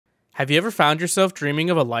Have you ever found yourself dreaming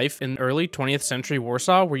of a life in early 20th century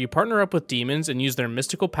Warsaw where you partner up with demons and use their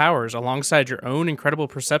mystical powers alongside your own incredible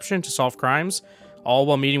perception to solve crimes, all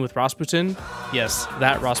while meeting with Rasputin? Yes,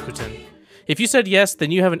 that Rasputin. If you said yes, then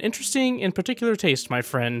you have an interesting and particular taste, my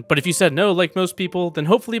friend, but if you said no, like most people, then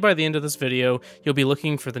hopefully by the end of this video, you'll be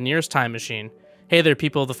looking for the nearest time machine. Hey there,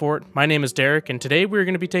 people of the fort. My name is Derek, and today we're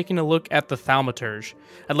going to be taking a look at the Thaumaturge.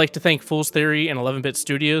 I'd like to thank Fool's Theory and 11-Bit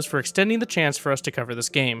Studios for extending the chance for us to cover this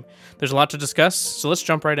game. There's a lot to discuss, so let's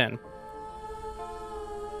jump right in.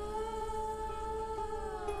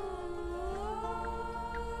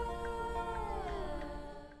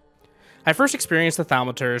 I first experienced the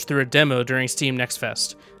Thaumaturge through a demo during Steam Next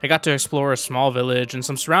Fest. I got to explore a small village and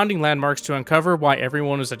some surrounding landmarks to uncover why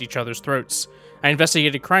everyone was at each other's throats. I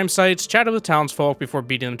investigated crime sites, chatted with townsfolk before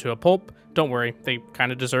beating them to a pulp. Don't worry, they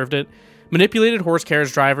kinda deserved it. Manipulated horse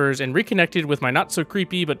carriage drivers and reconnected with my not so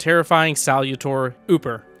creepy but terrifying salutor,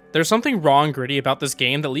 Ooper. There's something raw and gritty about this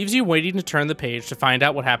game that leaves you waiting to turn the page to find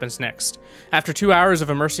out what happens next. After 2 hours of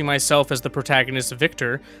immersing myself as the protagonist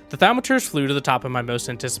Wiktor, the Thaumaturge flew to the top of my most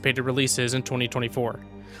anticipated releases in 2024.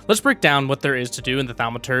 Let's break down what there is to do in the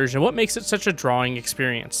Thaumaturge and what makes it such a drawing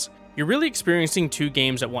experience. You're really experiencing two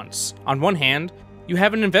games at once. On one hand, you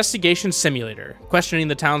have an investigation simulator, questioning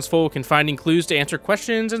the townsfolk and finding clues to answer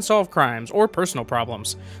questions and solve crimes or personal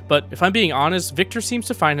problems. But if I'm being honest, Wiktor seems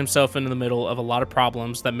to find himself in the middle of a lot of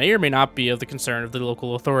problems that may or may not be of the concern of the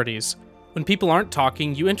local authorities. When people aren't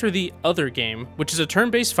talking, you enter the other game, which is a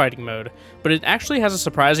turn-based fighting mode, but it actually has a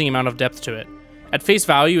surprising amount of depth to it. At face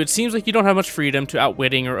value, it seems like you don't have much freedom to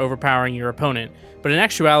outwitting or overpowering your opponent, but in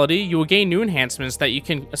actuality, you will gain new enhancements that you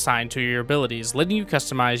can assign to your abilities, letting you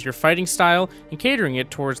customize your fighting style and catering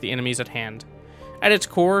it towards the enemies at hand. At its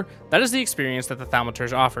core, that is the experience that the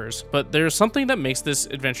Thaumaturge offers, but there is something that makes this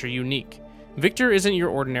adventure unique. Wiktor isn't your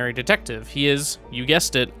ordinary detective, he is, you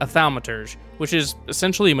guessed it, a Thaumaturge, which is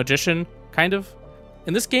essentially a magician, kind of.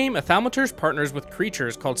 In this game, a Thaumaturge partners with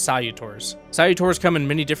creatures called salutors. Salutors come in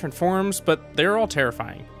many different forms, but they're all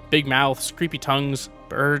terrifying. Big mouths, creepy tongues,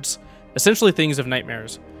 birds, essentially things of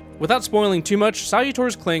nightmares. Without spoiling too much,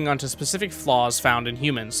 salutors cling onto specific flaws found in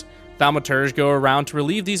humans. Thaumaturge go around to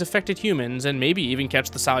relieve these affected humans and maybe even catch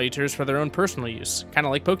the salutors for their own personal use, kinda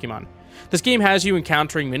like Pokemon. This game has you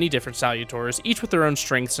encountering many different salutors, each with their own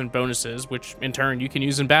strengths and bonuses, which in turn you can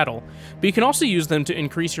use in battle. But you can also use them to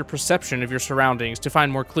increase your perception of your surroundings to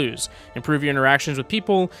find more clues, improve your interactions with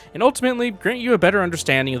people, and ultimately grant you a better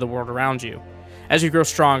understanding of the world around you. As you grow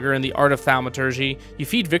stronger in the art of Thaumaturgy, you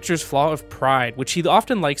feed Wiktor's flaw of pride, which he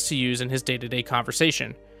often likes to use in his day-to-day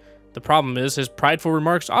conversation. The problem is, his prideful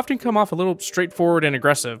remarks often come off a little straightforward and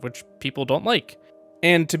aggressive, which people don't like.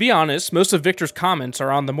 And to be honest, most of Wiktor's comments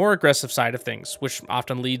are on the more aggressive side of things, which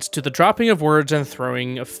often leads to the dropping of words and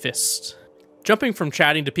throwing of fists. Jumping from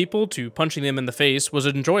chatting to people to punching them in the face was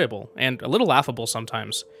enjoyable, and a little laughable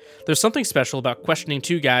sometimes. There's something special about questioning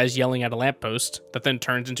two guys yelling at a lamppost that then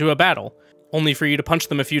turns into a battle, only for you to punch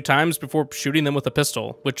them a few times before shooting them with a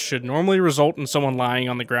pistol, which should normally result in someone lying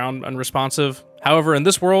on the ground unresponsive. However, in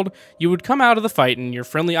this world, you would come out of the fight and your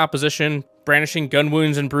friendly opposition, brandishing gun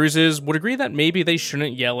wounds and bruises, would agree that maybe they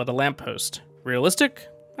shouldn't yell at a lamppost. Realistic?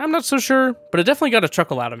 I'm not so sure, but it definitely got a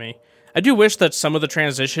chuckle out of me. I do wish that some of the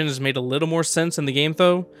transitions made a little more sense in the game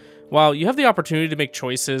though. While you have the opportunity to make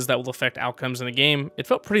choices that will affect outcomes in the game, it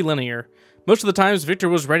felt pretty linear. Most of the times, Wiktor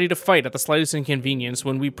was ready to fight at the slightest inconvenience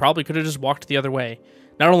when we probably could have just walked the other way.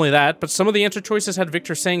 Not only that, but some of the answer choices had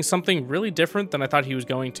Wiktor saying something really different than I thought he was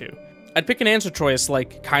going to. I'd pick an answer choice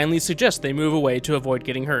like, kindly suggest they move away to avoid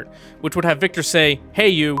getting hurt, which would have Wiktor say, hey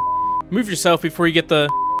you, move yourself before you get the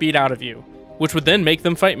beat out of you, which would then make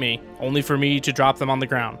them fight me, only for me to drop them on the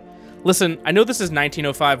ground. Listen, I know this is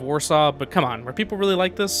 1905 Warsaw, but come on, were people really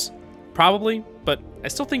like this? Probably, but I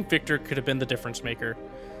still think Wiktor could have been the difference maker.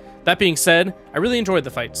 That being said, I really enjoyed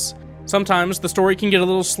the fights. Sometimes the story can get a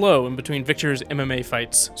little slow in between Wiktor's MMA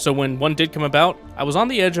fights, so when one did come about, I was on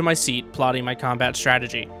the edge of my seat plotting my combat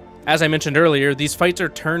strategy. As I mentioned earlier, these fights are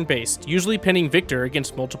turn-based, usually pinning Wiktor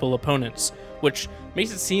against multiple opponents, which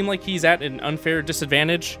makes it seem like he's at an unfair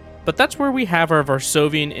disadvantage, but that's where we have our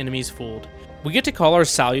Varsovian enemies fooled. We get to call our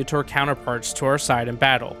Salutor counterparts to our side in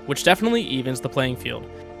battle, which definitely evens the playing field.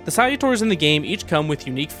 The Salutors in the game each come with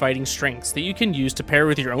unique fighting strengths that you can use to pair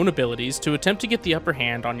with your own abilities to attempt to get the upper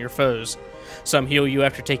hand on your foes. Some heal you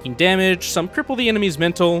after taking damage, some cripple the enemy's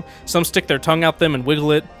mental, some stick their tongue out them and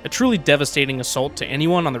wiggle it, a truly devastating assault to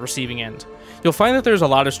anyone on the receiving end. You'll find that there's a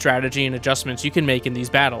lot of strategy and adjustments you can make in these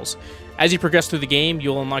battles. As you progress through the game,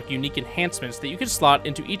 you'll unlock unique enhancements that you can slot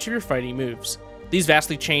into each of your fighting moves. These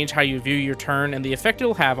vastly change how you view your turn and the effect it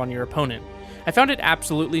will have on your opponent. I found it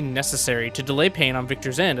absolutely necessary to delay pain on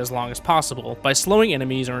Wiktor's end as long as possible by slowing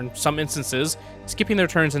enemies or in some instances, skipping their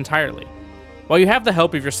turns entirely. While you have the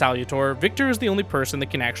help of your Salutor, Wiktor is the only person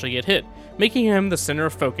that can actually get hit, making him the center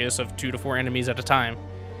of focus of 2 to 4 enemies at a time.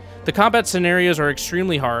 The combat scenarios are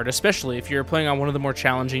extremely hard, especially if you're playing on one of the more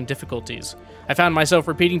challenging difficulties. I found myself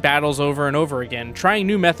repeating battles over and over again, trying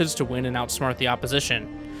new methods to win and outsmart the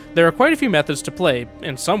opposition. There are quite a few methods to play,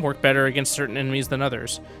 and some work better against certain enemies than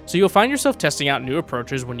others, so you'll find yourself testing out new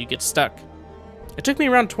approaches when you get stuck. It took me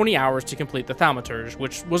around 20 hours to complete the Thaumaturge,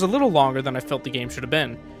 which was a little longer than I felt the game should have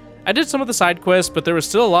been. I did some of the side quests, but there was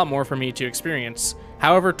still a lot more for me to experience.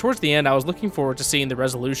 However, towards the end I was looking forward to seeing the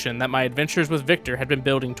resolution that my adventures with Wiktor had been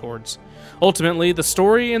building towards. Ultimately, the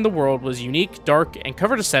story and the world was unique, dark, and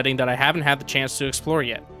covered a setting that I haven't had the chance to explore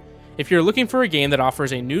yet. If you're looking for a game that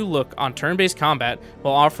offers a new look on turn-based combat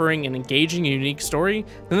while offering an engaging and unique story,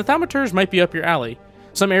 then the Thaumaturge might be up your alley.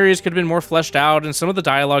 Some areas could have been more fleshed out, and some of the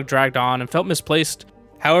dialogue dragged on and felt misplaced.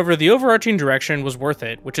 However, the overarching direction was worth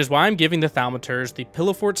it, which is why I'm giving the Thaumaturge the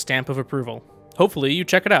Pillowfort stamp of approval. Hopefully you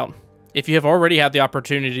check it out. If you have already had the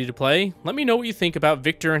opportunity to play, let me know what you think about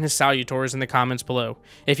Wiktor and his Salutors in the comments below.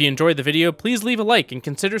 If you enjoyed the video, please leave a like and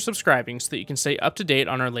consider subscribing so that you can stay up to date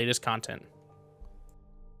on our latest content.